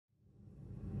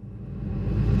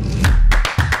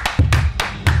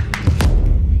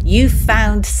You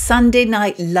found Sunday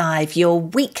Night Live, your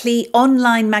weekly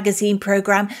online magazine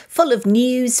programme full of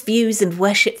news, views and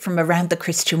worship from around the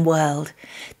Christian world.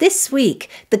 This week,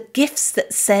 the gifts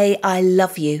that say I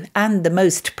love you and the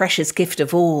most precious gift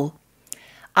of all.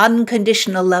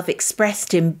 Unconditional love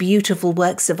expressed in beautiful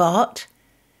works of art.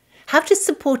 How to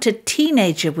support a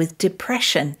teenager with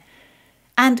depression.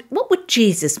 And what would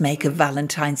Jesus make of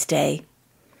Valentine's Day?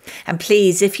 And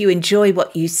please, if you enjoy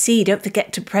what you see, don't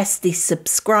forget to press the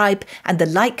subscribe and the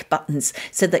like buttons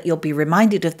so that you'll be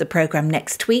reminded of the programme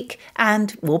next week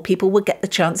and more people will get the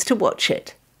chance to watch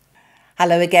it.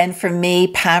 Hello again from me,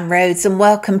 Pam Rhodes, and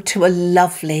welcome to a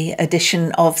lovely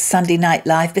edition of Sunday Night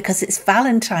Live because it's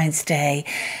Valentine's Day.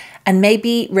 And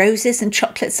maybe roses and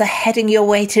chocolates are heading your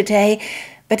way today.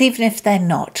 But even if they're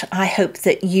not, I hope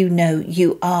that you know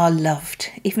you are loved,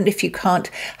 even if you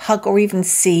can't hug or even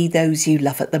see those you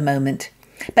love at the moment.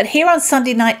 But here on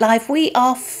Sunday Night Live, we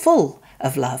are full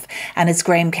of love. And as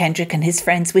Graham Kendrick and his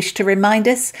friends wish to remind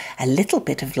us, a little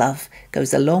bit of love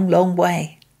goes a long, long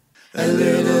way. A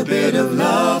little bit of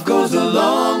love goes a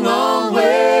long, long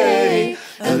way.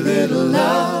 A little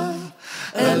love,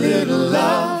 a little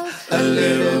love, a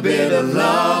little bit of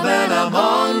love, and I'm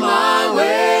on my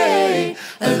way.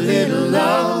 A little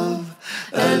love,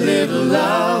 a little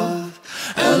love,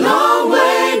 a long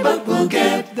way, but we'll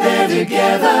get there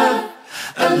together.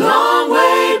 A long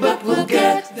way, but we'll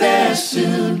get there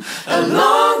soon.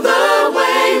 Along the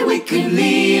way, we can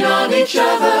lean on each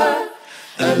other.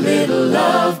 A little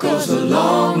love goes a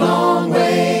long, long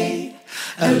way.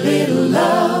 A little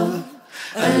love,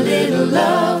 a little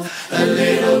love, a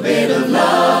little bit of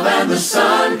love, and the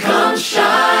sun comes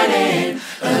shining.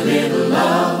 A little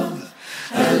love,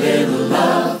 a little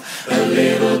love, a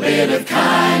little bit of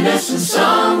kindness and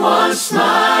someone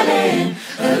smiling.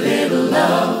 A little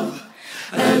love,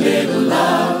 a little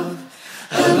love,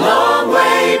 a long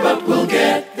way, but we'll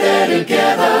get there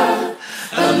together.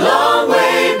 A long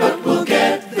way, but we'll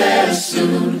get there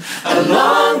soon.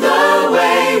 Along the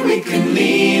way, we can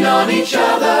lean on each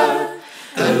other.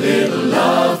 A little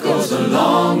love goes a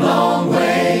long, long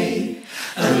way.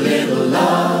 A little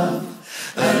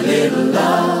love, a little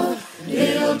love.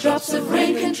 Little drops of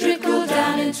rain can trickle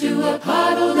down into a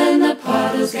puddle. Then the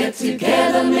puddles get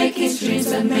together, making streams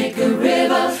that make a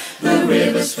river. The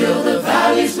rivers fill the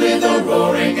valleys with a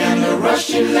roaring and a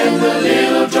rushing. Then the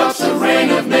little drops of rain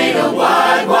have made a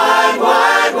wide, wide,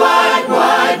 wide, wide,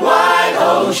 wide, wide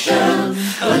ocean.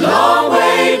 A long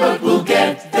way, but we'll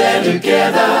get there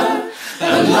together.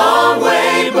 A long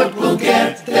way, but we'll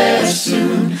get there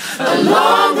soon.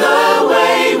 Along the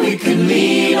way, we can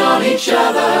lean on each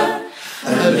other.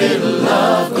 A little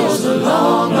love goes a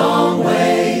long, long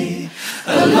way.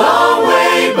 A long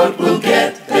way, but we'll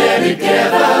get there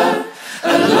together.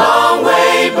 A long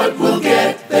way, but we'll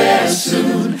get there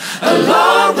soon.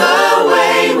 Along the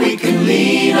way, we can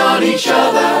lean on each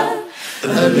other.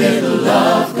 A little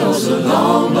love goes a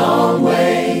long, long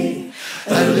way.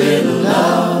 A little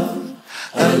love,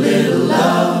 a little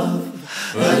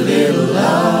love, a little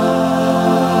love.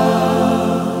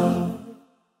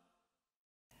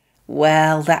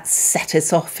 Well, that set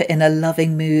us off in a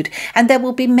loving mood, and there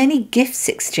will be many gifts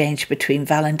exchanged between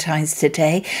Valentines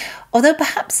today, although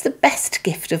perhaps the best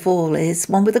gift of all is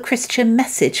one with a Christian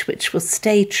message which will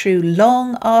stay true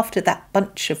long after that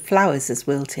bunch of flowers has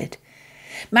wilted.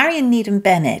 Marion Needham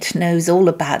Bennett knows all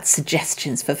about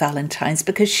suggestions for Valentines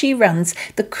because she runs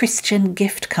the Christian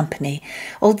Gift Company,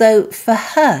 although for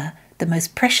her, the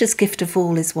most precious gift of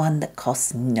all is one that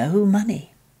costs no money.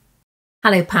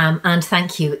 Hello Pam, and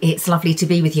thank you. It's lovely to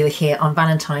be with you here on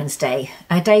Valentine's Day,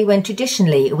 a day when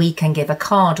traditionally we can give a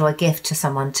card or a gift to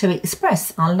someone to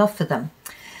express our love for them.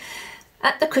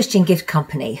 At the Christian Gift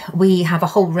Company, we have a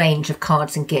whole range of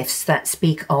cards and gifts that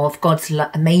speak of God's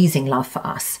amazing love for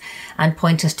us and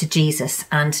point us to Jesus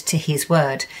and to his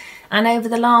word. And over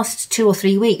the last 2 or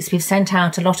 3 weeks, we've sent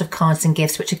out a lot of cards and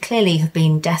gifts which clearly have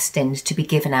been destined to be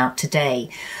given out today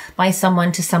by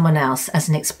someone to someone else as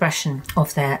an expression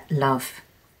of their love.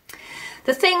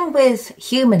 The thing with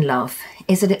human love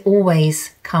is that it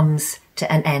always comes to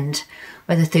an end,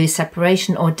 whether through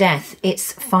separation or death.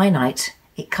 It's finite,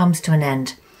 it comes to an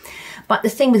end. But the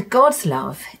thing with God's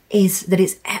love is that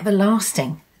it's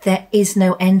everlasting. There is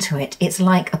no end to it. It's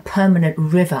like a permanent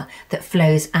river that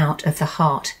flows out of the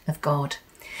heart of God.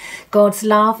 God's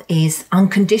love is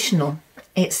unconditional.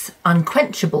 It's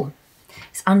unquenchable.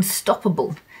 It's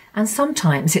unstoppable. And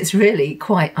sometimes it's really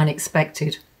quite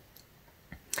unexpected.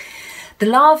 The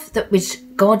love that which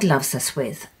God loves us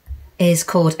with is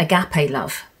called agape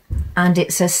love. And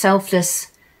it's a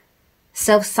selfless,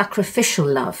 self-sacrificial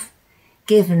love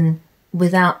given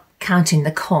without counting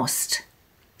the cost.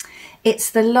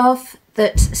 It's the love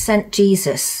that sent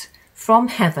Jesus from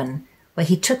heaven, where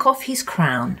he took off his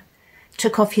crown,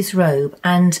 took off his robe,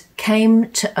 and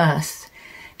came to earth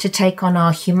to take on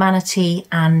our humanity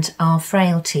and our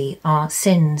frailty, our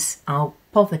sins, our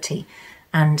poverty,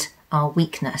 and our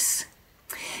weakness.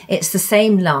 It's the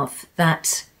same love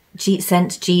that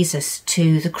sent Jesus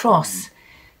to the cross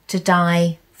to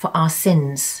die for our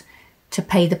sins, to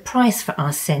pay the price for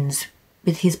our sins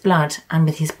with his blood and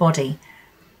with his body.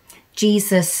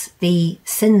 Jesus, the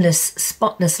sinless,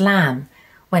 spotless Lamb,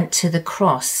 went to the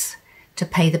cross to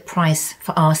pay the price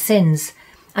for our sins.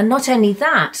 And not only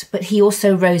that, but he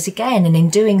also rose again, and in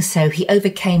doing so, he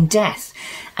overcame death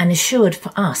and assured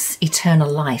for us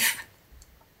eternal life.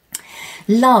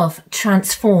 Love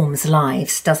transforms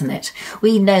lives, doesn't it?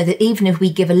 We know that even if we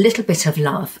give a little bit of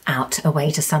love out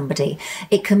away to somebody,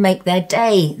 it can make their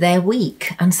day, their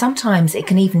week, and sometimes it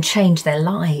can even change their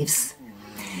lives.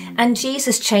 And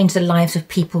Jesus changed the lives of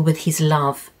people with his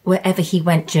love wherever he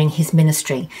went during his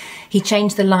ministry. He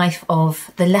changed the life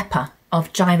of the leper, of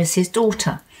Jairus'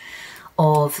 daughter,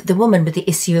 of the woman with the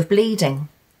issue of bleeding,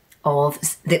 of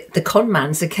the con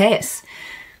man Zacchaeus,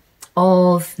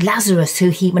 of Lazarus,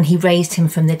 when he raised him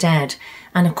from the dead,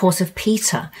 and of course of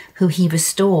Peter, who he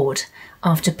restored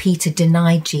after Peter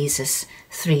denied Jesus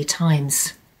 3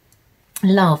 times.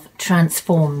 Love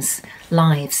transforms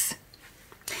lives.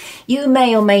 You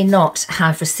may or may not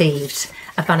have received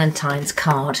a Valentine's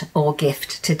card or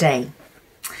gift today.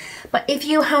 But if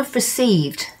you have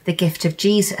received the gift of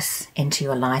Jesus into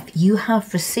your life, you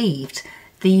have received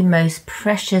the most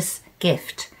precious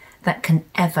gift that can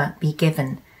ever be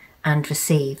given and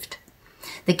received.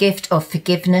 The gift of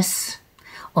forgiveness,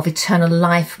 of eternal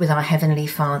life with our Heavenly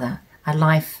Father, a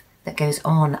life that goes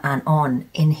on and on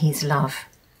in his love.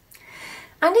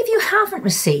 And if you haven't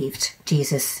received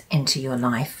Jesus into your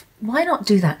life, why not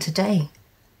do that today?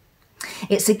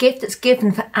 It's a gift that's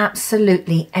given for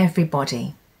absolutely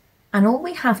everybody. And all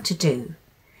we have to do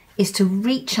is to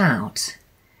reach out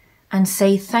and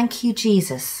say, thank you,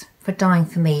 Jesus, for dying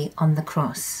for me on the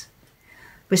cross.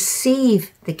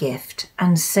 Receive the gift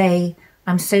and say,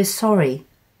 I'm so sorry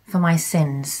for my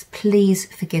sins. Please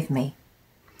forgive me.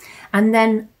 And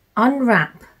then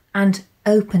unwrap and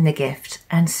open the gift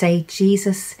and say,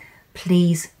 Jesus,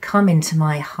 please come into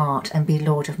my heart and be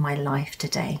Lord of my life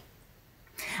today.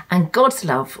 And God's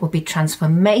love will be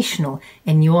transformational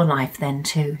in your life then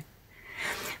too.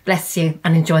 Bless you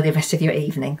and enjoy the rest of your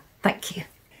evening. Thank you.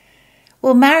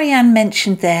 Well, Marianne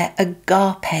mentioned there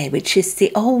agape, which is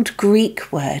the old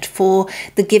Greek word for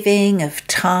the giving of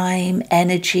time,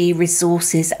 energy,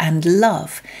 resources and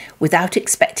love without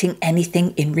expecting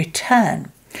anything in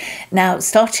return. Now,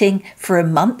 starting for a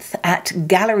month at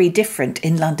Gallery Different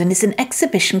in London is an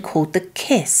exhibition called The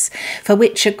Kiss, for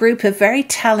which a group of very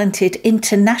talented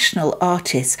international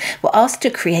artists were asked to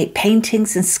create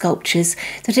paintings and sculptures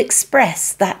that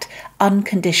express that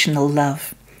unconditional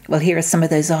love. Well, here are some of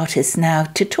those artists now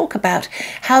to talk about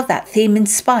how that theme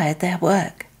inspired their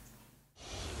work.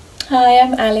 Hi,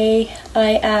 I'm Ali.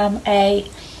 I am a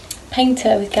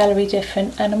painter with Gallery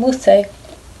Different and I'm also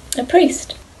a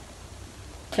priest.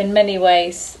 In many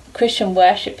ways, Christian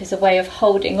worship is a way of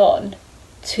holding on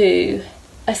to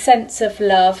a sense of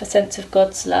love, a sense of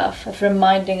God's love, of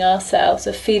reminding ourselves,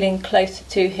 of feeling closer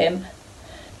to him.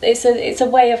 It's a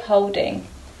way of holding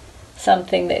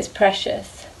something that is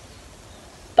precious.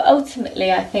 But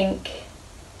ultimately, I think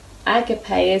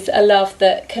agape is a love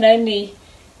that can only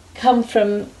come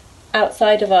from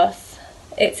outside of us.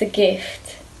 It's a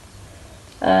gift.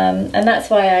 And that's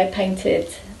why I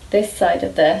painted this side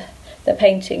of the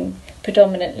painting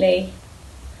predominantly.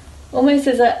 Almost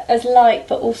as light,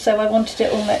 but also I wanted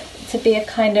it almost to be a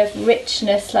kind of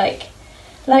richness,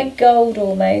 like gold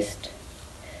almost,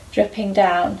 dripping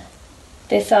down.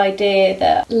 This idea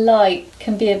that light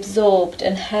can be absorbed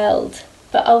and held,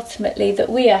 but ultimately that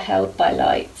we are held by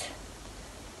light.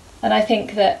 And I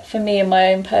think that for me in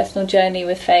my own personal journey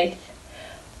with faith,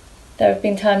 there have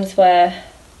been times where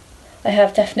I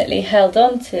have definitely held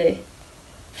on to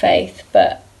faith,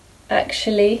 but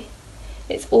actually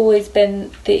it's always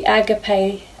been the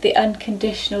agape, the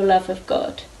unconditional love of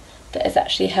God that has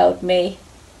actually held me.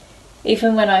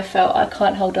 Even when I felt I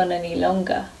can't hold on any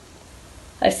longer,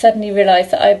 I suddenly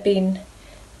realised that I've been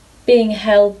being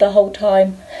held the whole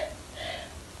time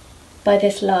by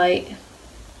this light.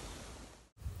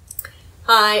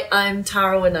 Hi, I'm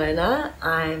Tara Winona.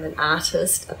 I'm an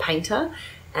artist, a painter,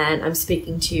 and I'm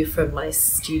speaking to you from my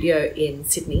studio in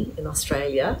Sydney, in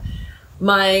Australia.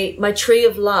 My tree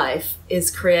of life is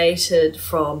created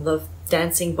from the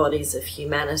dancing bodies of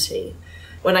humanity.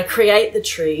 When I create the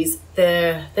trees,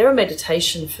 they're a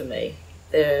meditation for me.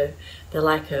 They're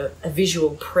like a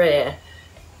visual prayer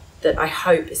that I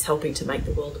hope is helping to make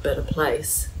the world a better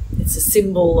place. It's a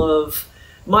symbol of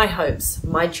my hopes,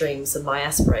 my dreams and my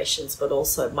aspirations, but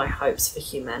also my hopes for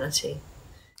humanity.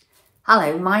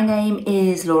 Hello, my name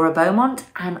is Laura Beaumont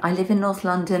and I live in North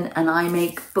London and I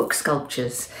make book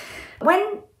sculptures.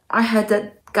 When I heard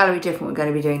that Gallery Different were going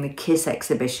to be doing the KISS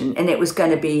exhibition and it was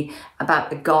going to be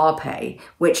about agape,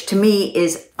 which to me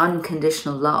is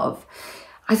unconditional love,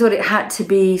 I thought it had to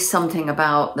be something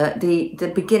about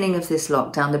the beginning of this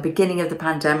lockdown, the beginning of the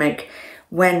pandemic,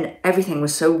 when everything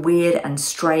was so weird and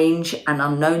strange and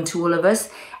unknown to all of us.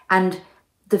 And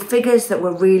the figures that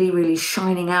were really, really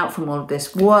shining out from all of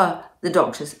this were the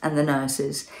doctors and the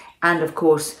nurses. And of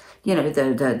course, you know,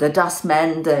 the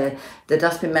dustmen, the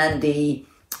dustbin men,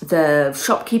 the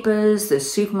shopkeepers, the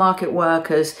supermarket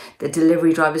workers, the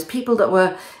delivery drivers, people that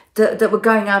were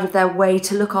going out of their way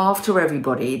to look after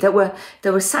everybody, that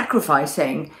were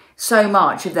sacrificing so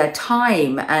much of their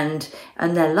time and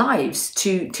their lives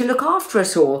to look after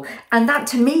us all. And that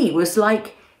to me was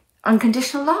like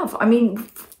unconditional love. I mean,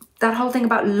 that whole thing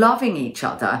about loving each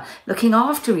other, looking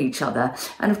after each other.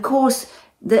 And of course,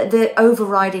 the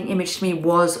overriding image to me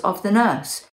was of the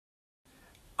nurse.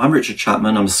 I'm Richard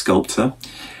Chapman, I'm a sculptor.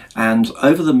 And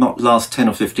over the last 10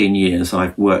 or 15 years,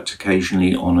 I've worked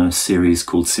occasionally on a series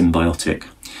called Symbiotic,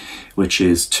 which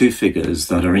is two figures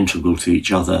that are integral to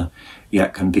each other,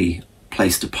 yet can be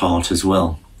placed apart as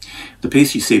well. The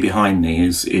piece you see behind me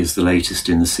is the latest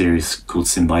in the series called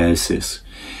Symbiosis.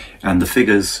 And the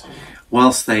figures,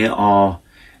 whilst they are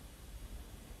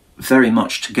very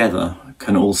much together,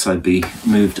 can also be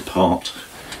moved apart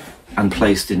and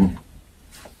placed in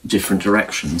different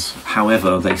directions.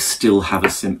 However, they still have a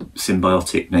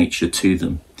symbiotic nature to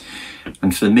them.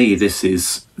 And for me, this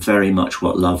is very much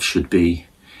what love should be.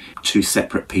 Two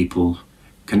separate people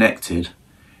connected,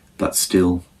 but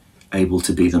still able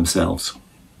to be themselves.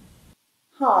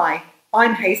 Hi,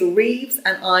 I'm Hazel Reeves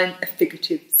and I'm a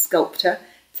figurative sculptor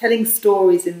telling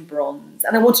stories in bronze.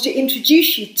 And I wanted to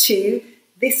introduce you to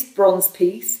this bronze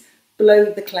piece, Blow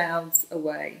the Clouds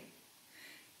Away.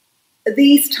 At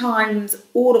these times,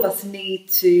 all of us need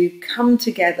to come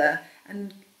together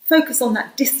and focus on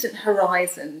that distant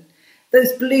horizon,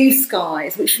 those blue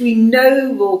skies, which we know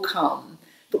will come,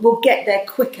 but we'll get there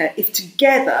quicker if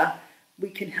together we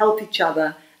can help each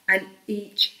other and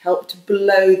each help to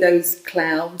blow those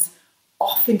clouds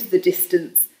off into the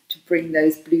distance to bring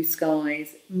those blue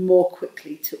skies more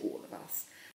quickly to all of us.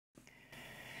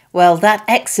 Well, that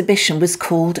exhibition was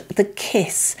called The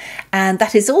Kiss, and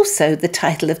that is also the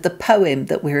title of the poem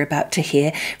that we're about to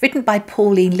hear, written by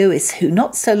Pauline Lewis, who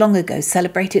not so long ago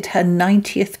celebrated her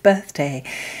 90th birthday.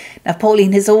 Now,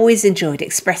 Pauline has always enjoyed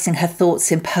expressing her thoughts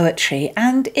in poetry,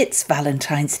 and it's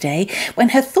Valentine's Day when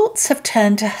her thoughts have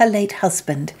turned to her late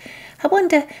husband. I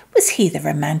wonder, was he the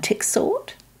romantic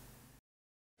sort?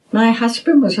 My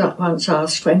husband was once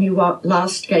asked when he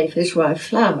last gave his wife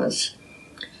flowers.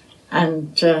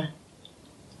 And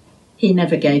he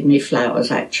never gave me flowers,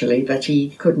 actually, but he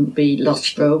couldn't be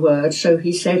lost for a word. So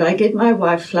he said, I give my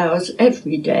wife flowers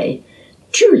every day.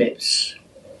 Tulips.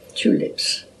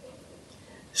 Tulips.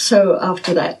 So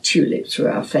after that, tulips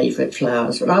were our favourite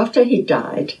flowers. But after he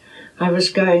died, I was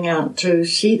going out to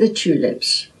see the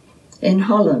tulips in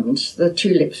Holland, the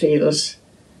tulip fields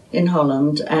in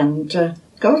Holland. And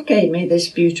God gave me this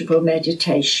beautiful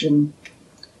meditation.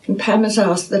 And Pam has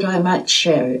asked that I might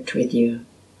share it with you.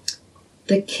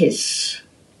 The Kiss.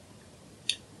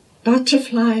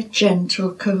 Butterfly gentle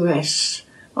caress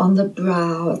on the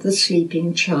brow of the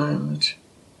sleeping child.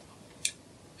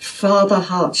 Father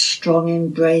heart's strong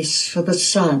embrace for the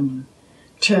sun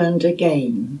turned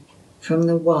again from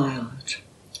the wild.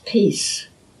 Peace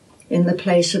in the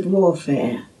place of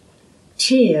warfare.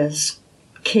 Tears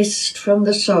kissed from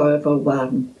the sorrowful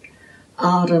one.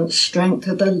 Ardent strength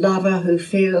of the lover who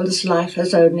feels life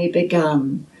has only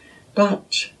begun.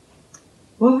 But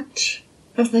what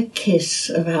of the kiss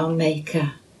of our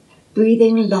Maker,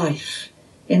 breathing life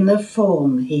in the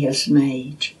form he has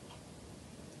made?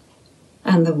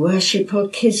 And the worshipful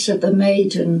kiss of the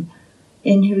maiden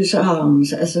in whose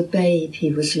arms as a babe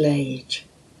he was laid.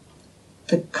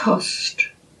 The cost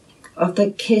of the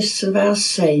kiss of our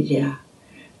Saviour,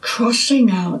 crossing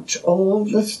out all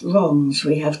the wrongs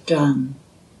we have done,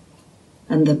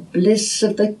 and the bliss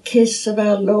of the kiss of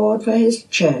our Lord for his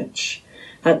church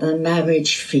at the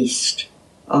marriage feast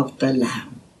of the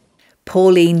Lamb.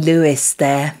 Pauline Lewis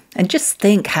there. And just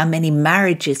think how many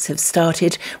marriages have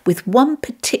started with one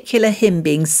particular hymn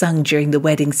being sung during the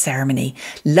wedding ceremony,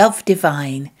 Love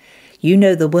Divine. You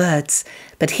know the words,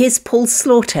 but here's Paul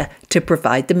Slaughter to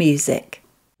provide the music.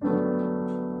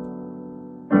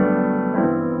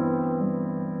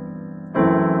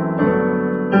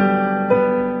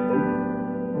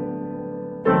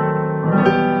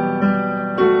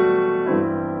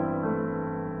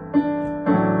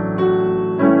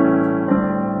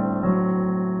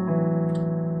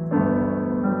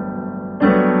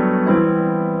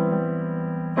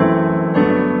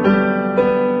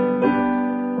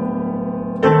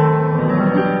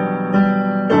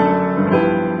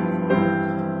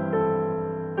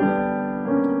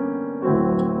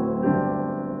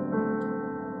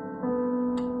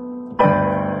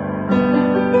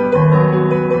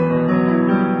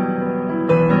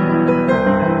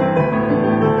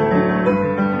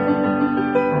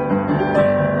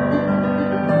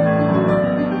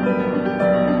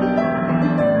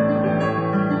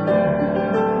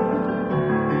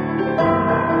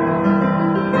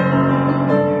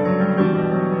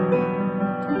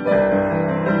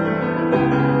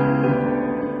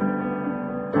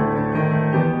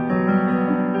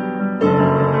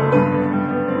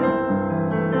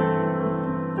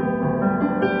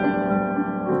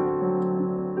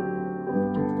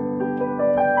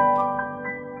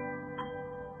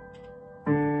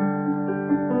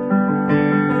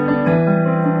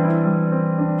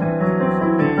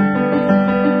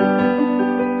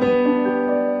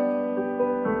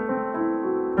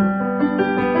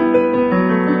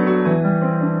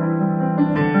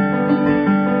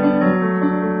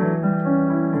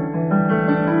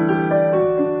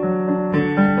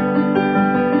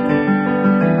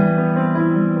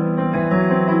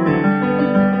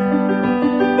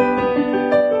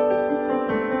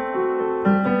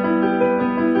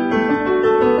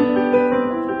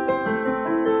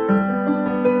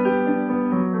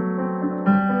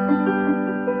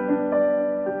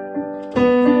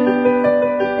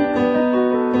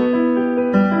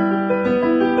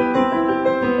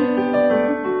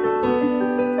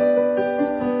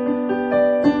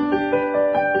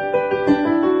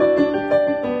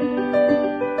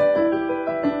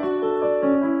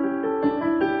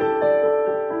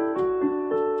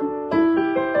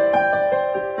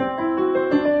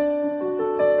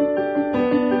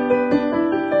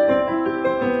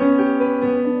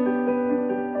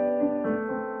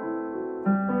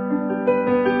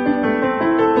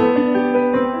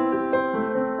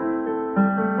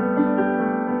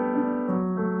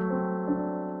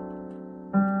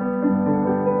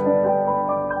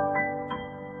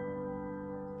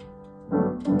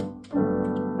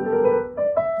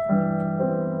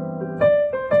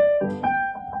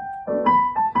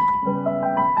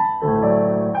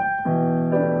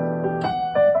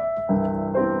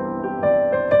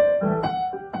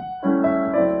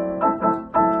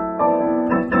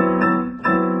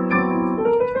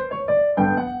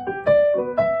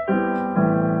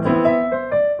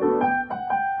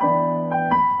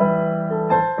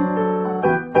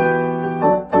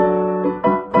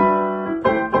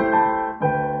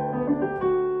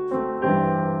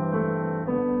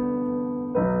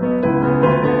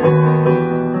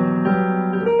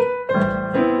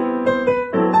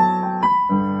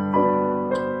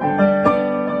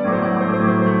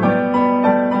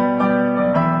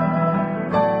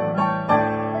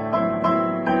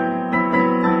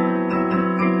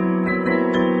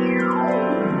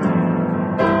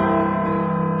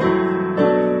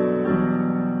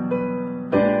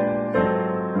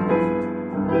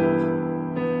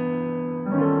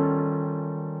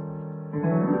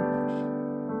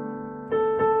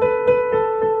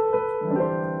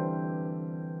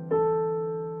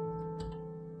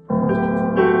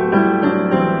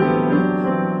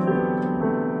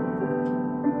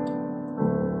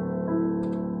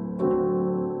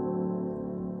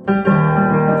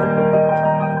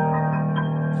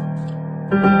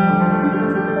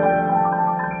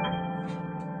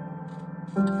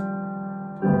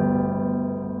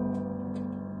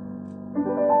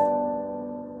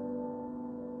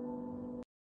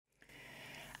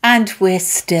 And we're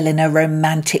still in a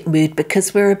romantic mood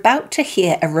because we're about to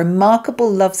hear a remarkable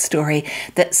love story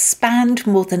that spanned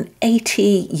more than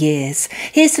 80 years.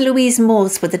 Here's Louise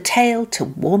Morse with a tale to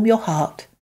warm your heart.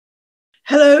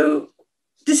 Hello,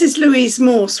 this is Louise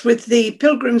Morse with the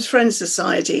Pilgrim's Friends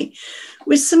Society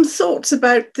with some thoughts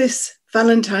about this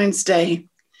Valentine's Day.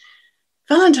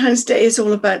 Valentine's Day is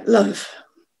all about love.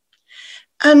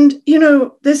 And, you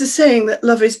know, there's a saying that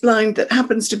love is blind that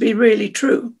happens to be really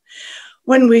true.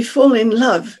 When we fall in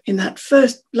love, in that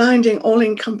first blinding,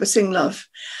 all-encompassing love,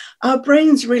 our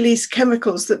brains release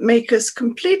chemicals that make us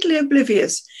completely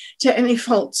oblivious to any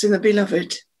faults in the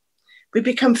beloved. We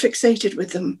become fixated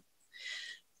with them.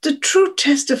 The true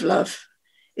test of love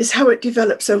is how it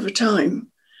develops over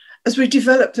time, as we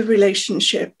develop the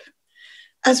relationship,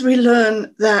 as we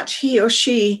learn that he or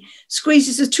she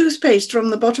squeezes a toothpaste from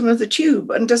the bottom of the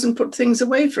tube and doesn't put things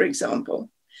away, for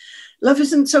example. Love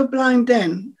isn't so blind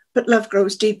then, but love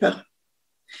grows deeper.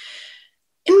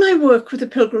 In my work with the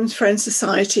Pilgrim's Friends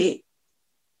Society,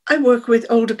 I work with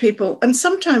older people, and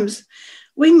sometimes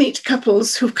we meet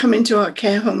couples who've come into our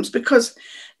care homes because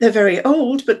they're very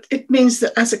old, but it means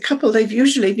that as a couple, they've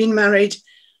usually been married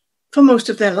for most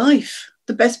of their life.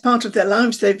 The best part of their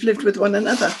lives, they've lived with one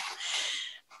another.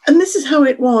 And this is how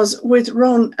it was with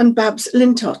Ron and Babs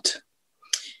Lintott.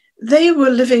 They were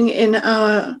living in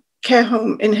our care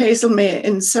home in Hazelmere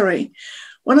in Surrey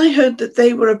when I heard that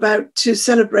they were about to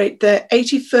celebrate their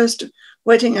 81st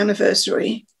wedding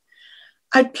anniversary.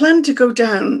 I'd planned to go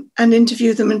down and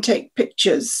interview them and take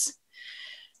pictures.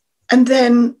 And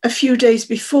then a few days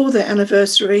before their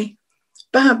anniversary,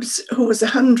 Babs, who was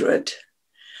 100,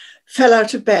 fell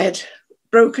out of bed,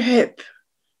 broke a hip,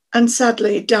 and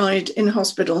sadly died in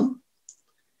hospital.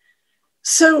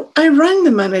 So I rang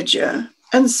the manager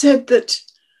and said that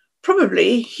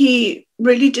probably he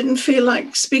really didn't feel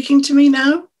like speaking to me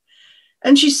now.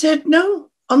 And she said, no,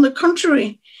 on the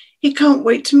contrary, he can't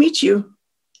wait to meet you.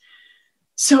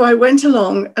 So I went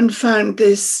along and found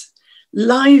this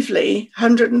lively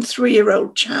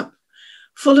 103-year-old chap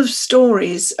full of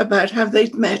stories about how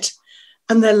they'd met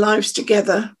and their lives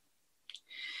together.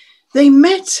 They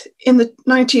met in the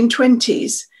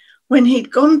 1920s when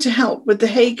he'd gone to help with the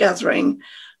hay gathering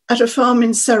at a farm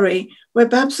in Surrey where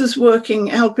Babs was working,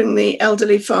 helping the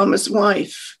elderly farmer's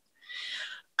wife.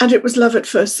 And it was love at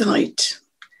first sight.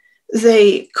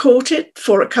 They courted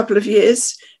for a couple of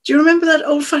years. Do you remember that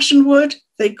old-fashioned word?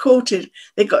 They courted.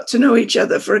 They got to know each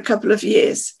other for a couple of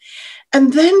years.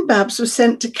 And then Babs was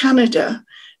sent to Canada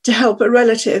to help a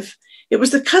relative. It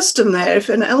was the custom there, if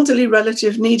an elderly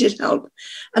relative needed help,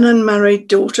 an unmarried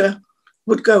daughter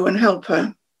would go and help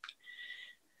her.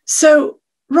 So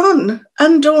Ron,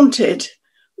 undaunted,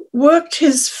 worked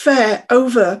his fare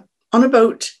over on a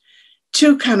boat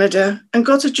to Canada and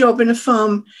got a job in a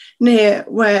farm near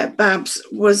where Babs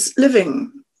was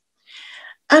living.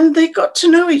 And they got to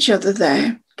know each other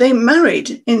there. They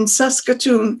married in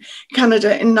Saskatoon,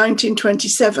 Canada in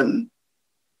 1927.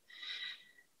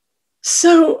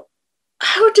 So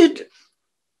how did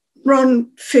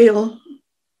Ron feel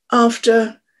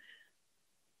after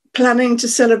planning to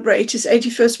celebrate his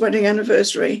 81st wedding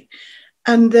anniversary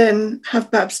and then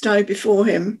have Babs die before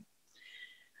him?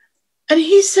 And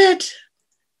he said,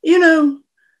 you know,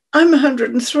 I'm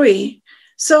 103,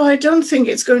 so I don't think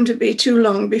it's going to be too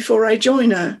long before I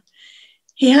join her.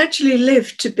 He actually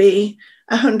lived to be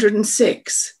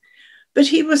 106, but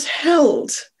he was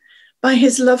held by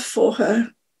his love for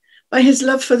her, by his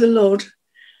love for the Lord,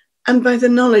 and by the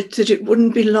knowledge that it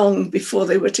wouldn't be long before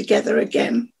they were together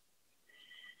again.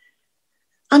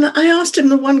 And I asked him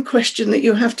the one question that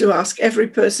you have to ask every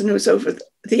person who's over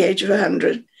the age of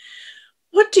 100.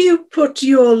 What do you put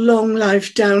your long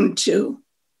life down to?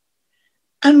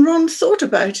 And Ron thought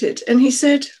about it and he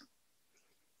said,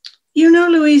 you know,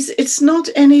 Louise, it's not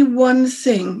any one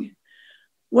thing.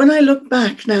 When I look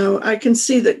back now, I can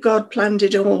see that God planned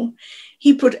it all.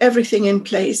 He put everything in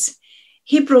place.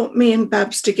 He brought me and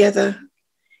Babs together.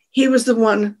 He was the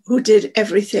one who did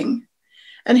everything.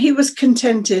 And he was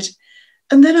contented.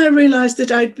 And then I realized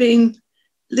that I'd been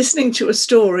listening to a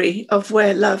story of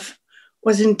where love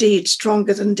was indeed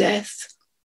stronger than death.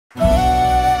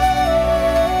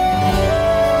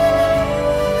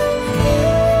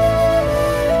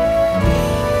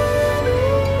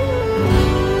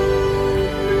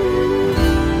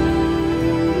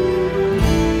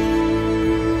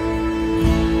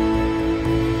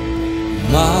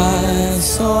 My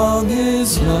song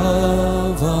is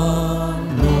love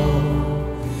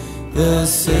unknown, the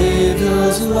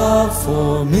Savior's love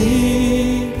for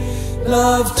me,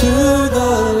 love to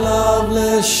the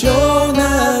loveless shown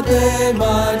that they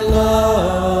might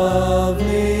love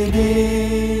me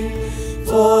be.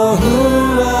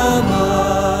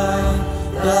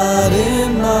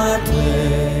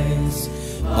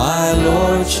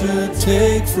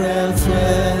 frail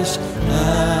flesh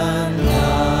and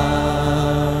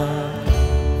blood.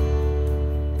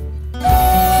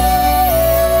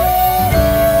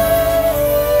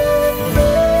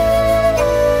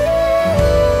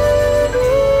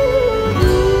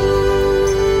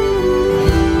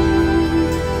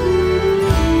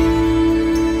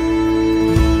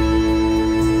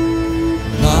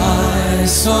 My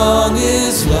song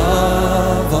is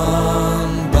love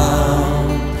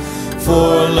unbound,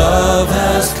 for love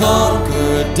has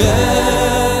conquered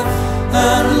death,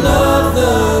 and love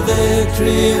the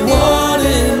victory won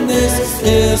in this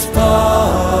is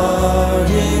parting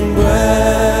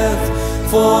breath.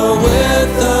 For with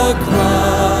the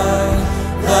cry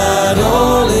that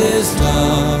all is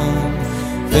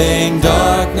done, vain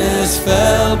darkness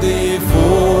fell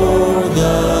before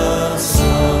the sun.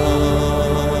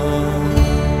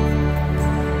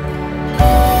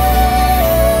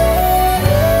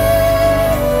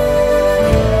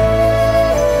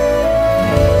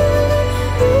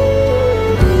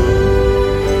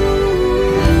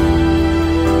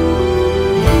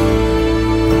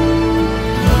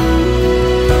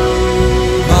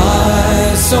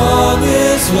 Song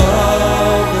is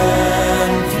love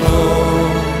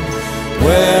enthroned,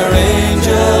 where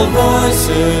angel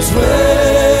voices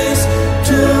raise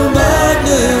to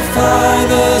magnify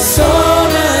the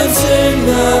Son and sing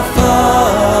the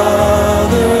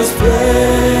Father's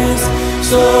praise.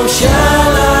 So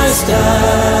shall I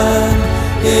stand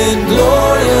in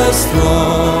glorious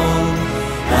throng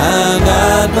and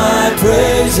add my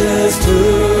praises to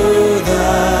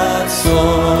that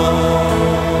song.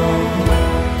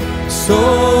 So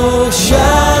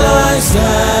shall I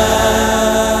stand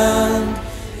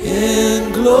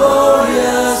in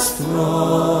glorious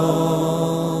throng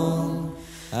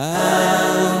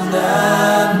and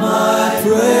add my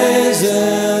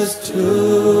praises to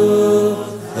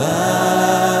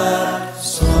that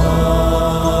song.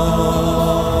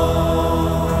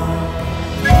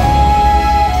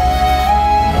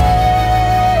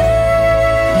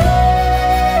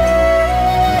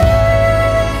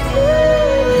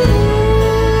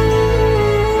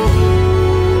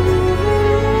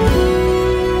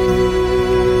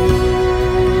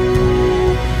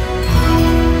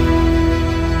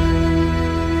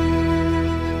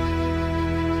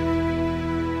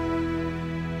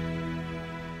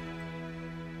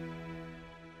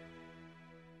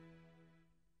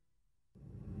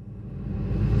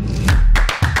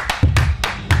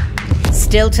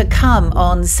 Still to come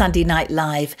on Sunday Night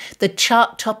Live, the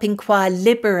chart-topping choir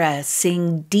Libera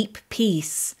sing Deep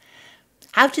Peace,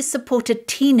 how to support a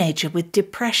teenager with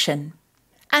depression,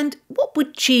 and what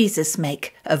would Jesus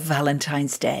make of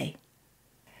Valentine's Day?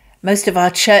 Most of our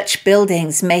church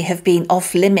buildings may have been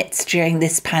off limits during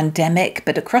this pandemic,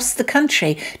 but across the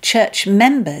country, church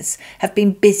members have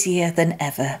been busier than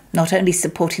ever, not only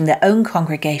supporting their own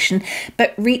congregation,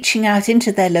 but reaching out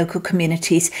into their local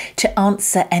communities to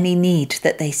answer any need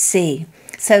that they see.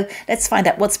 So let's find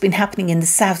out what's been happening in the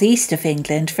southeast of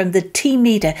England from the team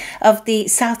leader of the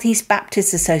South East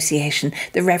Baptist Association,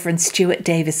 the Reverend Stuart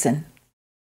Davison.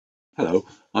 Hello,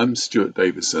 I'm Stuart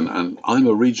Davison and I'm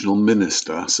a regional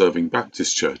minister serving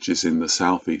Baptist churches in the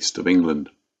southeast of England.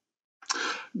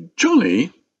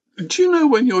 Johnny, do you know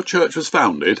when your church was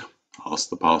founded? Asked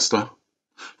the pastor.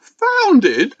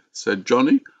 Founded? Said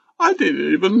Johnny. I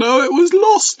didn't even know it was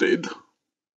losted.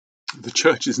 The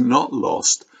church is not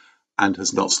lost and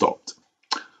has not stopped.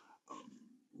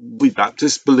 We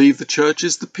Baptists believe the church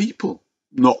is the people,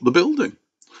 not the building.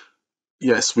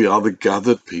 Yes, we are the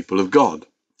gathered people of God.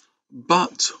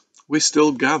 But we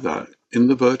still gather in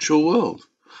the virtual world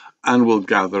and will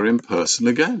gather in person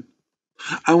again.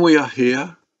 And we are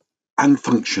here and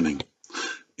functioning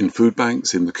in food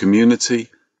banks, in the community,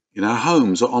 in our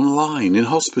homes, online, in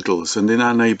hospitals and in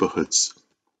our neighbourhoods.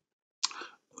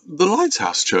 The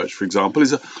Lighthouse Church, for example,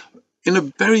 is in a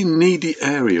very needy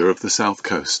area of the South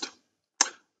Coast.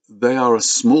 They are a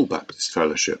small Baptist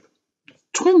fellowship.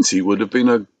 20 would have been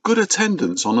a good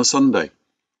attendance on a Sunday.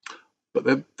 But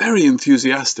they're very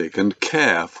enthusiastic and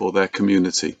care for their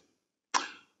community.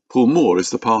 Paul Moore is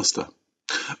the pastor.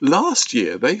 Last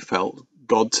year, they felt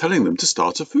God telling them to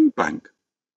start a food bank.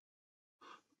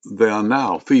 They are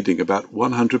now feeding about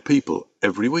 100 people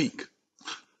every week.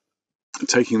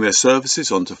 Taking their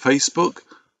services onto Facebook,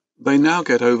 they now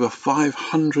get over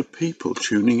 500 people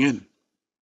tuning in.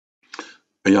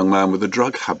 A young man with a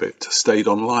drug habit stayed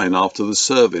online after the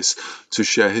service to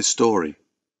share his story.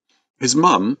 His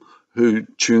mum, who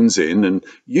tunes in and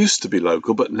used to be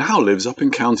local but now lives up in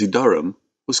County Durham,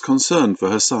 was concerned for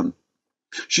her son.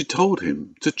 She told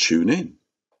him to tune in.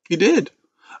 He did,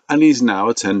 and he's now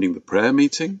attending the prayer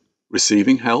meeting,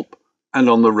 receiving help, and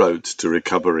on the road to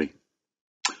recovery.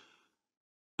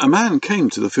 A man came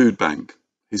to the food bank.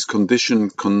 His condition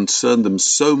concerned them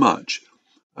so much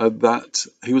that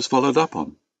he was followed up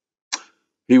on.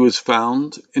 He was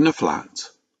found in a flat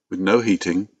with no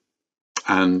heating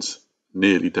and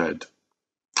nearly dead.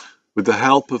 With the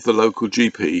help of the local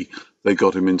GP, they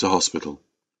got him into hospital.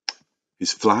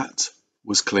 His flat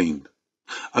was cleaned,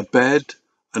 a bed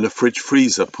and a fridge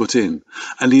freezer put in,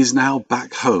 and he is now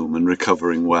back home and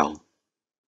recovering well.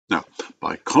 Now,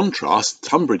 by contrast,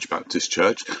 Tunbridge Baptist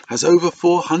Church has over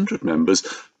 400 members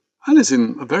and is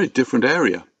in a very different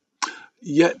area.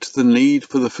 Yet the need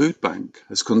for the food bank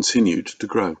has continued to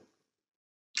grow.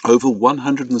 Over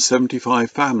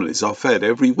 175 families are fed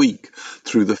every week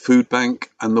through the food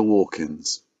bank and the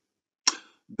walk-ins.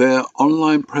 Their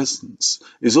online presence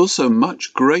is also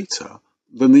much greater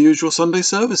than the usual Sunday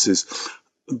services.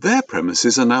 Their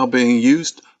premises are now being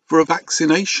used for a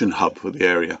vaccination hub for the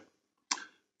area.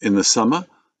 In the summer,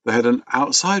 they had an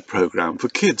outside programme for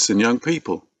kids and young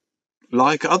people.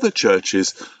 Like other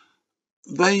churches,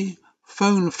 they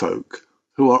phone folk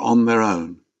who are on their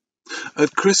own.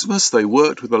 At Christmas, they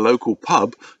worked with a local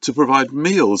pub to provide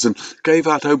meals and gave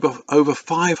out over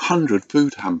 500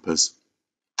 food hampers.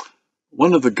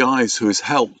 One of the guys who has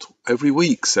helped every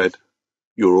week said,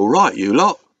 "You're all right, you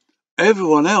lot.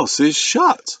 Everyone else is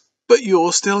shut, but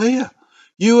you're still here.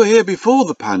 You were here before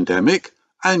the pandemic,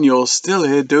 and you're still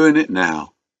here doing it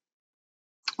now."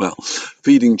 Well,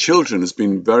 feeding children has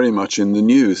been very much in the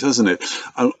news, hasn't it?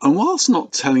 And whilst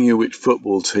not telling you which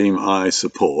football team I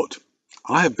support,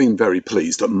 I have been very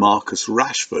pleased that Marcus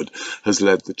Rashford has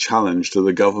led the challenge to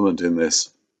the government in this.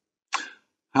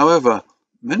 However,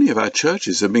 many of our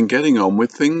churches have been getting on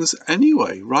with things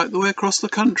anyway, right the way across the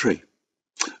country.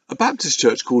 A Baptist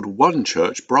church called One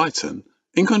Church Brighton,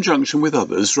 in conjunction with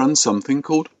others, runs something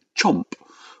called Chomp,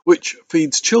 which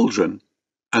feeds children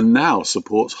and now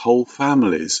supports whole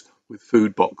families with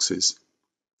food boxes.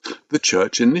 The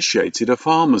church initiated a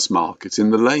farmers' market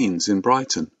in the lanes in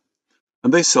Brighton,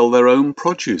 and they sell their own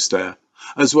produce there,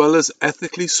 as well as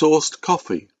ethically sourced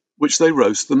coffee, which they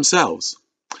roast themselves.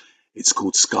 It's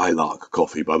called Skylark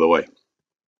coffee, by the way.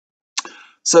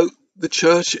 So the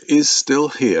church is still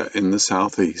here in the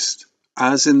southeast,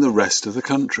 as in the rest of the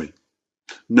country.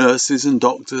 Nurses and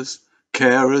doctors,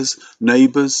 carers,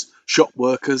 neighbours, shop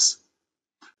workers,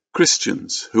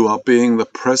 Christians who are being the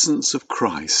presence of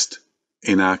Christ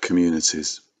in our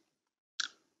communities.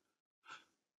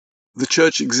 The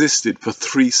church existed for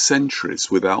 3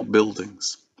 centuries without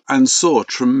buildings and saw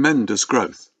tremendous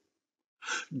growth.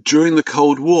 During the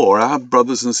Cold War, our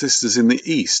brothers and sisters in the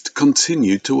East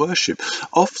continued to worship,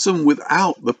 often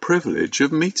without the privilege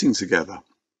of meeting together.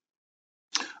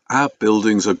 Our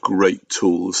buildings are great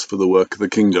tools for the work of the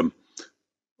kingdom,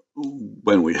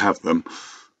 when we have them,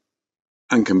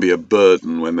 and can be a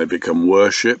burden when they become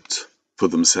worshipped for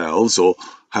themselves or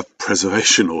have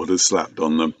preservation orders slapped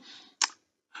on them.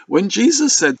 When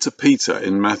Jesus said to Peter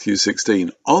in Matthew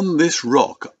 16, "On this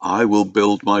rock I will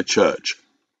build my church,"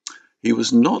 he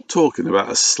was not talking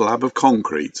about a slab of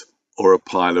concrete or a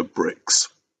pile of bricks.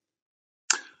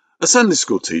 A Sunday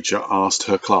school teacher asked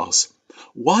her class,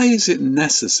 "Why is it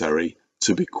necessary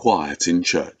to be quiet in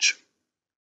church?"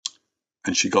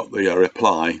 And she got the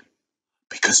reply,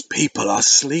 "Because people are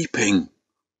sleeping."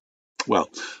 Well,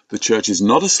 the church is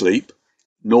not asleep,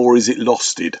 nor is it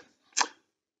losted.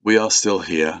 We are still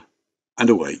here and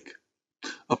awake.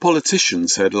 A politician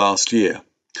said last year,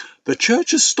 "The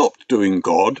church has stopped doing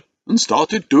God and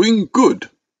started doing good."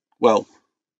 Well,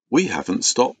 we haven't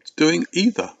stopped doing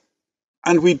either.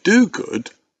 And we do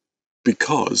good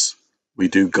because we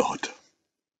do God.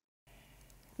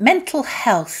 Mental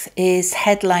health is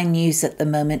headline news at the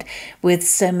moment, with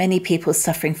so many people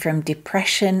suffering from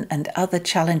depression and other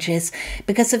challenges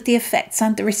because of the effects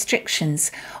and the restrictions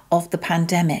of the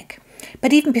pandemic.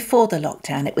 But even before the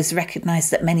lockdown, it was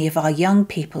recognised that many of our young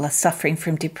people are suffering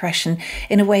from depression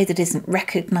in a way that isn't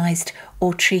recognised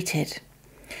or treated.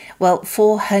 Well,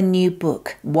 for her new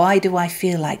book, Why Do I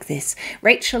Feel Like This?,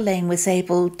 Rachel Lane was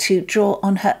able to draw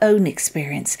on her own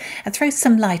experience and throw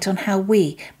some light on how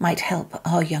we might help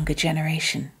our younger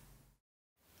generation.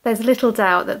 There's little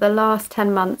doubt that the last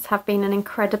 10 months have been an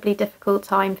incredibly difficult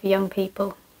time for young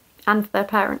people and for their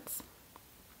parents.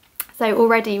 So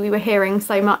already we were hearing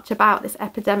so much about this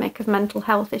epidemic of mental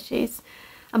health issues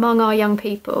among our young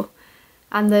people,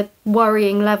 and the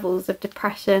worrying levels of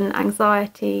depression,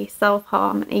 anxiety,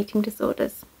 self-harm and eating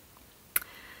disorders.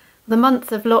 The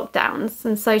months of lockdowns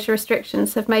and social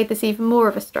restrictions have made this even more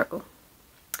of a struggle.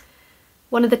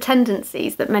 One of the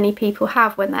tendencies that many people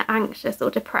have when they're anxious or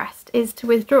depressed is to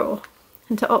withdraw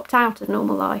and to opt out of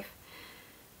normal life,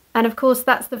 And of course,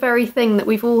 that's the very thing that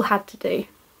we've all had to do,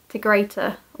 to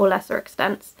greater or lesser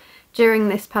extents, during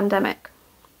this pandemic.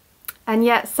 And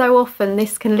yet, so often,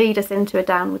 this can lead us into a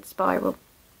downward spiral.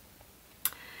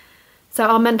 So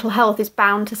our mental health is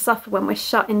bound to suffer when we're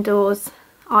shut indoors,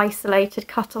 isolated,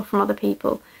 cut off from other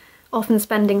people, often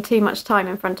spending too much time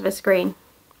in front of a screen.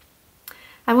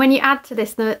 And when you add to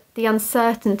this the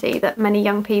uncertainty that many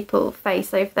young people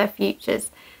face over their futures,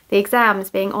 the exams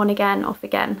being on again, off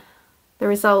again, the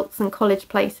results and college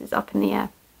places up in the air.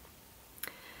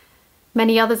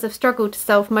 Many others have struggled to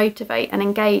self-motivate and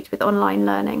engage with online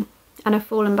learning and have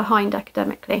fallen behind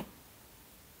academically.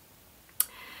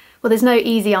 Well, there's no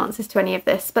easy answers to any of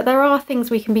this, but there are things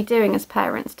we can be doing as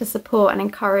parents to support and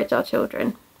encourage our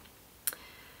children.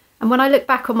 And when I look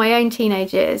back on my own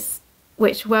teenage years,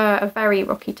 which were a very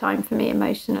rocky time for me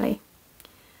emotionally,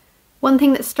 one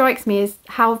thing that strikes me is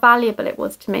how valuable it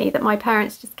was to me that my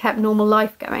parents just kept normal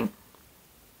life going.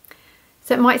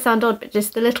 So it might sound odd, but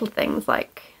just the little things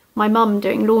like my mum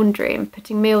doing laundry and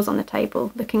putting meals on the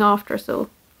table, looking after us all,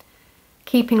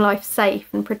 keeping life safe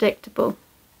and predictable.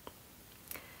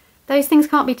 Those things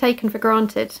can't be taken for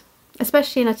granted,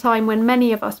 especially in a time when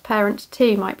many of us parents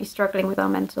too might be struggling with our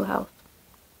mental health.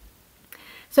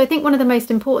 So I think one of the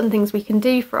most important things we can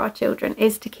do for our children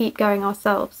is to keep going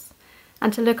ourselves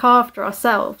and to look after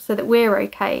ourselves so that we're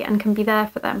okay and can be there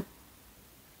for them.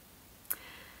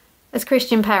 As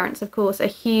Christian parents, of course, a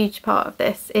huge part of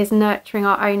this is nurturing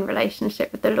our own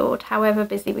relationship with the Lord, however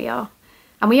busy we are.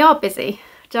 And we are busy,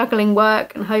 juggling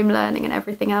work and home learning and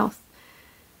everything else.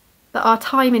 But our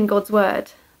time in God's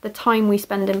Word, the time we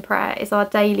spend in prayer, is our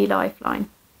daily lifeline.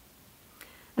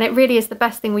 And it really is the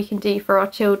best thing we can do for our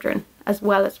children as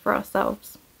well as for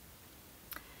ourselves.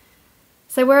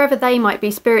 So wherever they might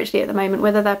be spiritually at the moment,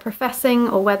 whether they're professing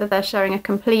or whether they're showing a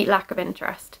complete lack of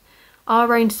interest,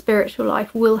 our own spiritual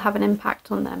life will have an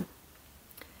impact on them.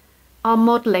 Our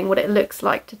modelling what it looks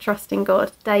like to trust in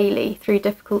God daily through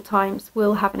difficult times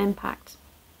will have an impact.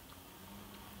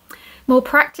 More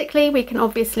practically, we can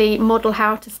obviously model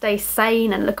how to stay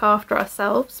sane and look after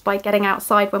ourselves by getting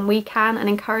outside when we can and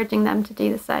encouraging them to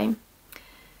do the same.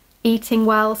 Eating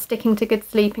well, sticking to good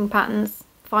sleeping patterns,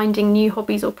 finding new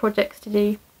hobbies or projects to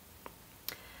do.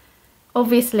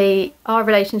 Obviously, our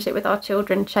relationship with our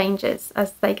children changes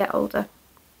as they get older.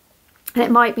 And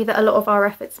it might be that a lot of our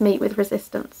efforts meet with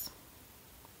resistance.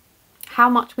 How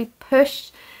much we push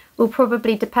will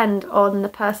probably depend on the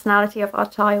personality of our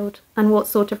child and what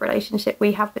sort of relationship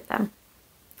we have with them.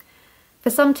 For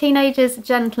some teenagers,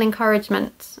 gentle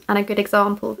encouragement and a good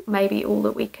example may be all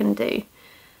that we can do.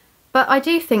 But I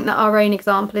do think that our own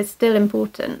example is still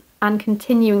important and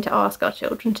continuing to ask our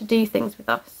children to do things with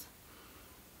us.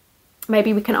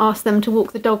 Maybe we can ask them to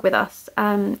walk the dog with us,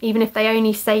 even if they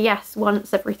only say yes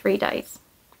once every 3 days.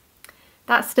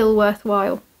 That's still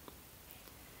worthwhile.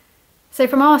 So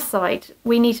from our side,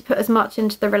 we need to put as much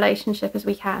into the relationship as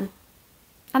we can.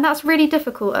 And that's really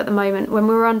difficult at the moment when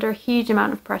we're under a huge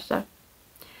amount of pressure.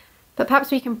 But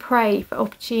perhaps we can pray for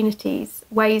opportunities,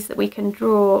 ways that we can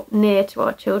draw near to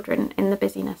our children in the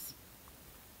busyness.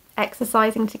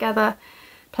 Exercising together,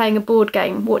 playing a board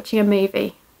game, watching a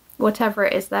movie, whatever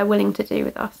it is they're willing to do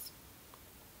with us.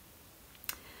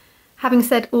 Having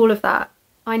said all of that,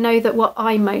 I know that what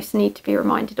I most need to be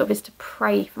reminded of is to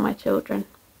pray for my children.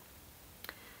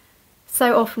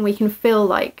 So often we can feel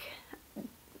like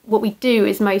what we do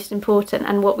is most important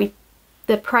and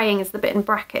the praying is the bit in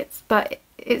brackets, but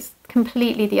it's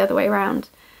completely the other way around.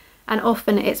 And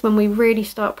often it's when we really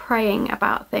start praying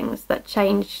about things that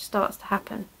change starts to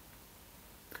happen.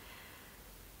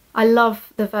 I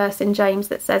love the verse in James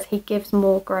that says he gives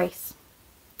more grace.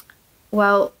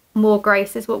 Well, more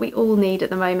grace is what we all need at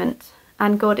the moment,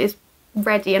 and God is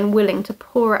ready and willing to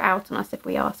pour it out on us if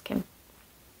we ask him.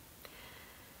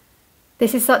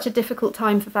 This is such a difficult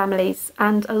time for families,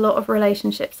 and a lot of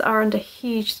relationships are under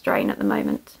huge strain at the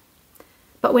moment.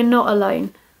 But we're not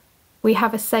alone. We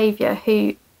have a Saviour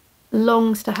who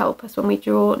longs to help us when we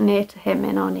draw near to him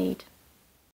in our need.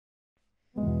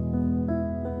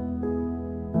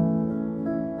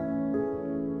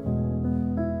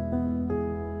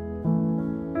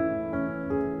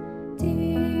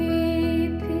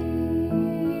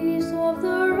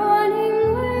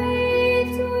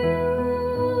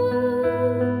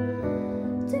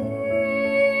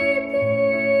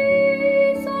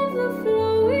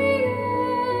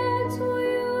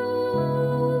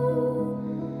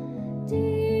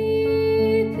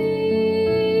 Deep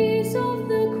peace of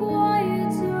the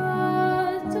quiet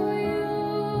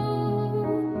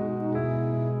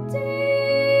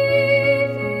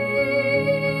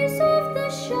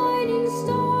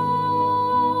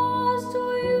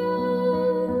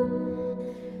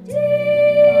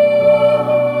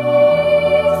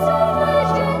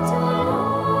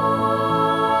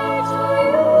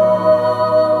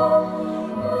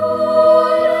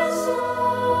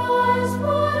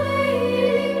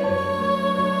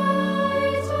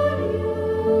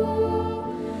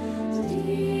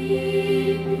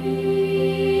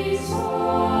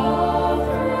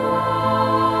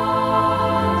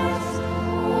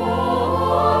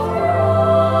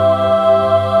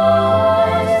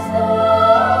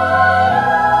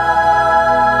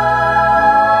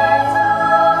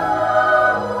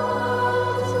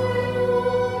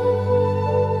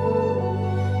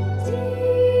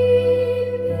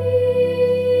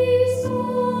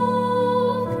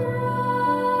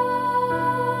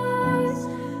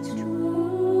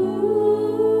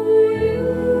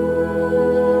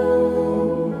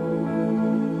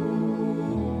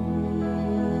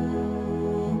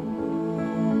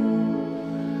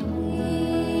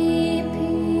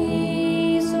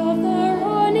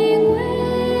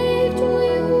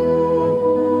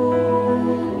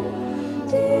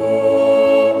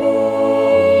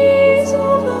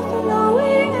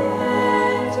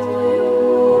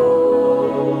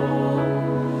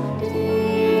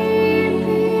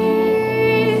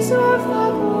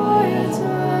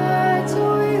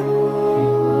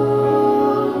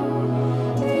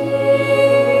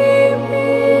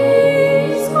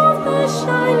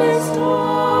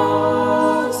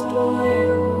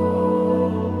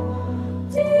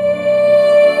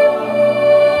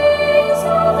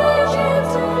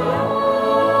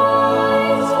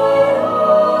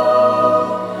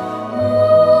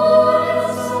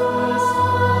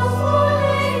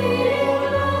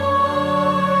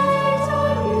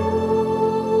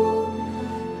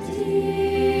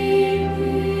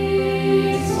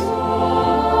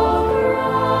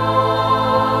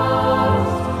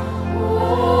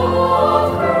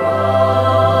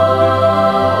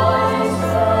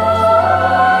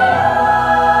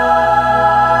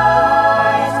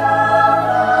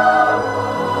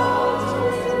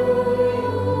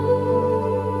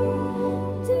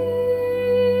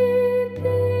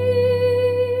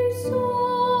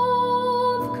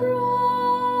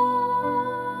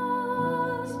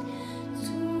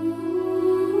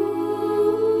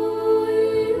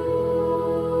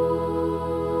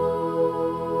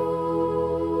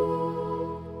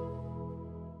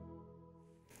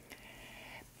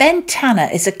Ben Tanner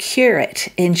is a curate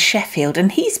in Sheffield,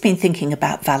 and he's been thinking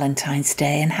about Valentine's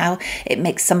Day and how it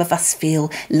makes some of us feel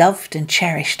loved and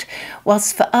cherished,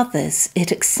 whilst for others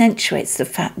it accentuates the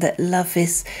fact that love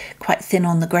is quite thin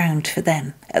on the ground for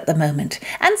them at the moment.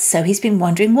 And so he's been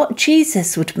wondering what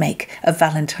Jesus would make of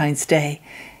Valentine's Day.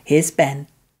 Here's Ben.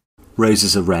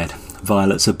 Roses are red,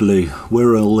 violets are blue.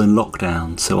 We're all in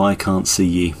lockdown, so I can't see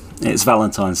you. It's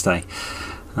Valentine's Day,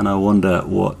 and I wonder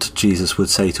what Jesus would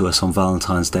say to us on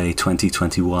Valentine's Day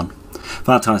 2021.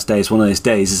 Valentine's Day is one of those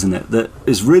days, isn't it, that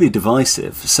is really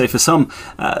divisive. So for some,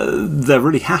 they're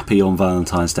really happy on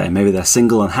Valentine's Day. Maybe they're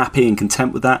single and happy and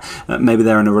content with that. Maybe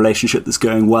they're in a relationship that's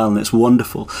going well and it's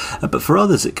wonderful. But for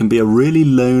others, it can be a really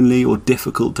lonely or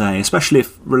difficult day, especially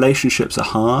if relationships are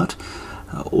hard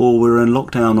or we're in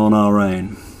lockdown on our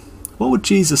own. What would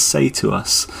Jesus say to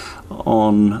us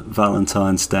on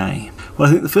Valentine's Day? Well,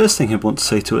 I think the first thing he'd want to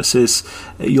say to us is,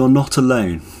 you're not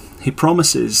alone. He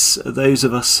promises those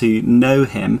of us who know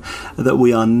him that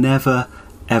we are never,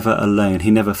 ever alone.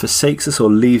 He never forsakes us or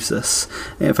leaves us.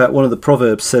 In fact, one of the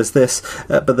Proverbs says this,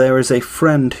 but there is a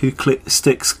friend who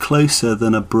sticks closer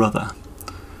than a brother.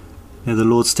 The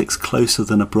Lord sticks closer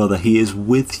than a brother. He is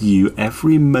with you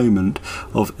every moment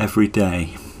of every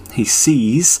day. He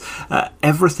sees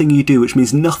everything you do, which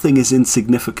means nothing is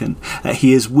insignificant.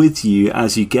 He is with you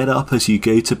as you get up, as you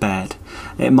go to bed.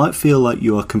 It might feel like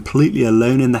you are completely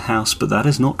alone in the house, but that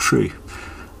is not true.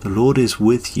 The Lord is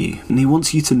with you, and he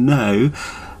wants you to know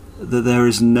that there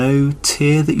is no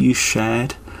tear that you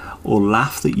shed or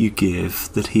laugh that you give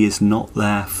that he is not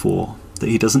there for, that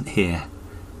he doesn't hear.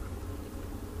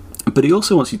 But he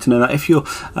also wants you to know that if you're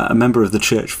a member of the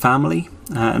church family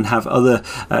and have other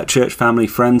church family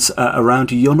friends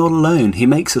around you, you're not alone. He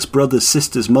makes us brothers,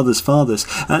 sisters, mothers, fathers.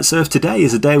 So if today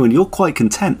is a day when you're quite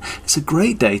content, it's a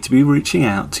great day to be reaching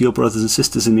out to your brothers and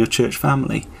sisters in your church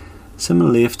family.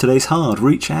 Similarly, if today's hard,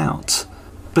 reach out.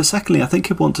 But secondly, I think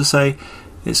he'd want to say,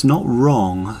 it's not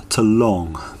wrong to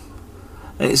long.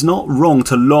 It's not wrong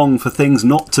to long for things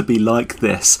not to be like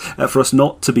this, for us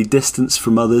not to be distanced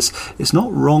from others. It's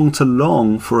not wrong to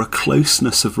long for a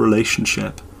closeness of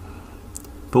relationship.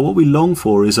 But what we long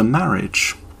for is a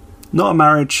marriage. Not a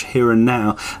marriage here and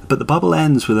now, but the Bible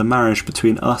ends with a marriage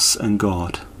between us and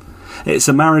God. It's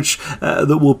a marriage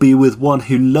that will be with one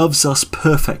who loves us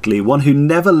perfectly, one who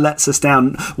never lets us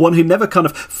down, one who never kind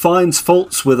of finds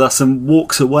faults with us and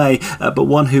walks away, but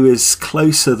one who is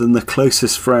closer than the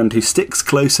closest friend, who sticks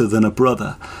closer than a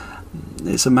brother.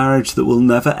 It's a marriage that will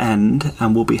never end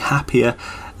and will be happier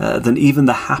than even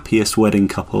the happiest wedding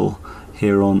couple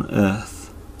here on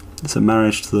earth. It's a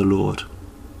marriage to the Lord.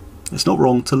 It's not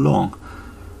wrong to long.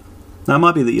 Now, it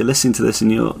might be that you're listening to this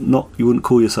and you wouldn't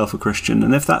call yourself a Christian,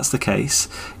 and if that's the case,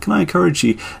 can I encourage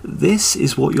you, this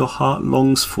is what your heart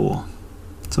longs for.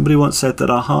 Somebody once said that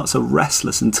our hearts are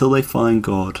restless until they find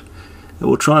God. It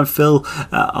will try and fill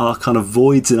our kind of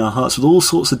voids in our hearts with all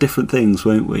sorts of different things,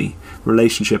 won't we?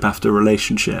 Relationship after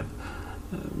relationship,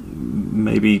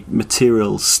 maybe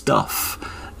material stuff,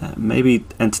 maybe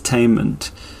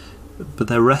entertainment, but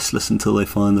they're restless until they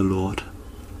find the Lord.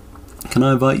 Can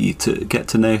I invite you to get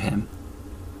to know him?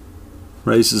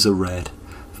 Roses are red,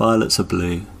 violets are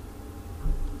blue.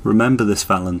 Remember this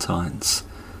Valentine's,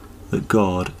 that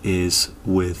God is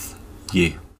with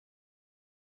you.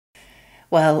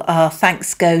 Well, our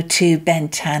thanks go to Ben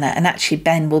Tanner, and actually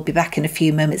Ben will be back in a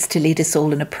few moments to lead us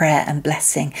all in a prayer and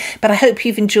blessing. But I hope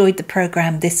you've enjoyed the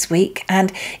programme this week,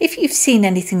 and if you've seen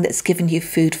anything that's given you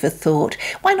food for thought,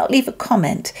 why not leave a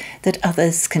comment that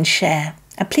others can share?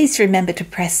 And please remember to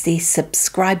press the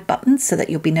subscribe button so that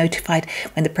you'll be notified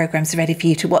when the programme's ready for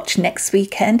you to watch next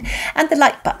weekend, and the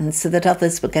like button so that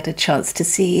others will get a chance to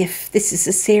see if this is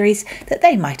a series that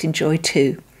they might enjoy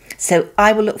too. So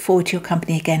I will look forward to your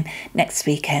company again next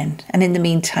weekend. And in the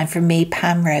meantime, from me,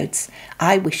 Pam Rhodes,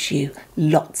 I wish you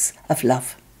lots of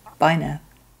love. Bye now.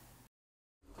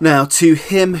 Now, to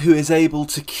him who is able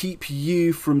to keep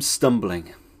you from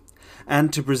stumbling,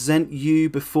 and to present you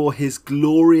before his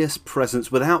glorious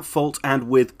presence without fault and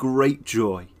with great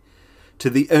joy. To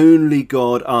the only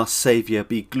God, our Saviour,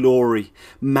 be glory,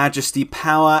 majesty,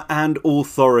 power and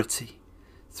authority,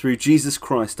 through Jesus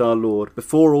Christ our Lord,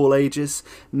 before all ages,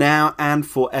 now and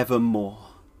forevermore.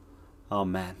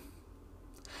 Amen.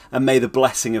 And may the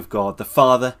blessing of God, the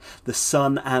Father, the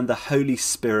Son and the Holy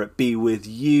Spirit be with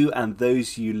you and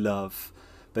those you love,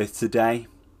 both today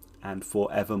and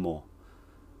forevermore.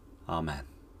 Amen.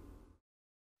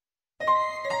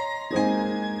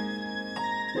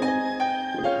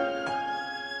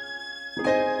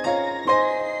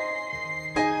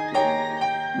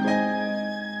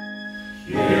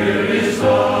 Here is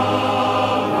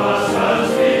love, vast as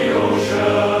the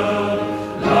ocean.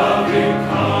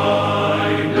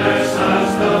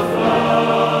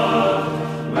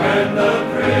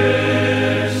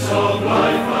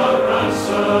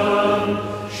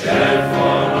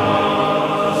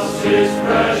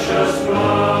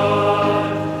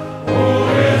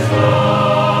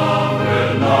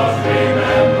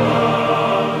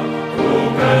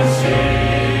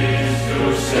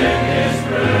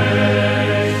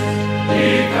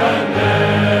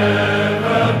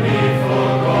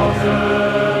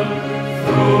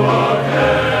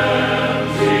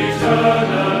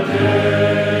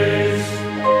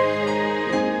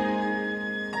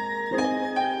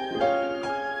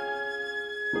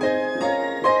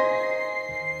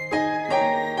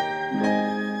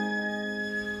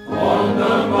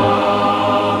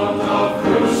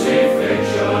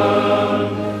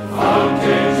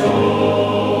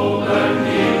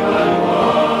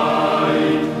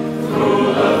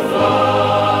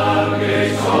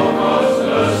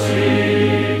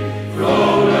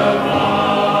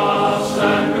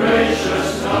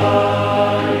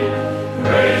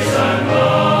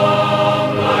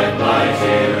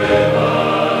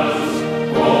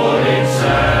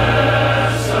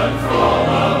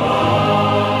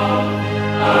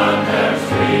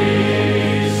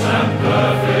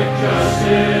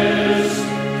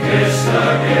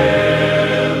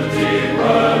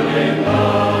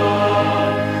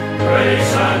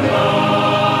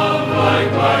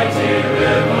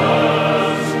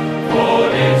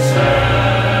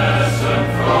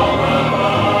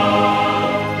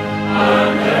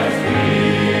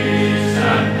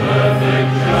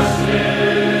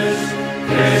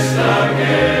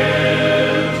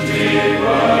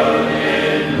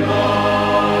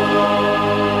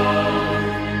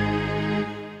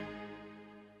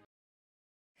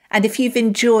 And if you've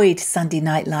enjoyed Sunday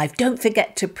Night Live, don't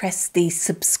forget to press the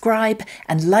subscribe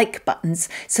and like buttons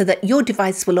so that your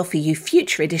device will offer you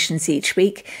future editions each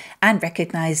week, and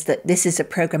recognise that this is a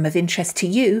programme of interest to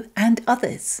you and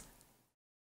others.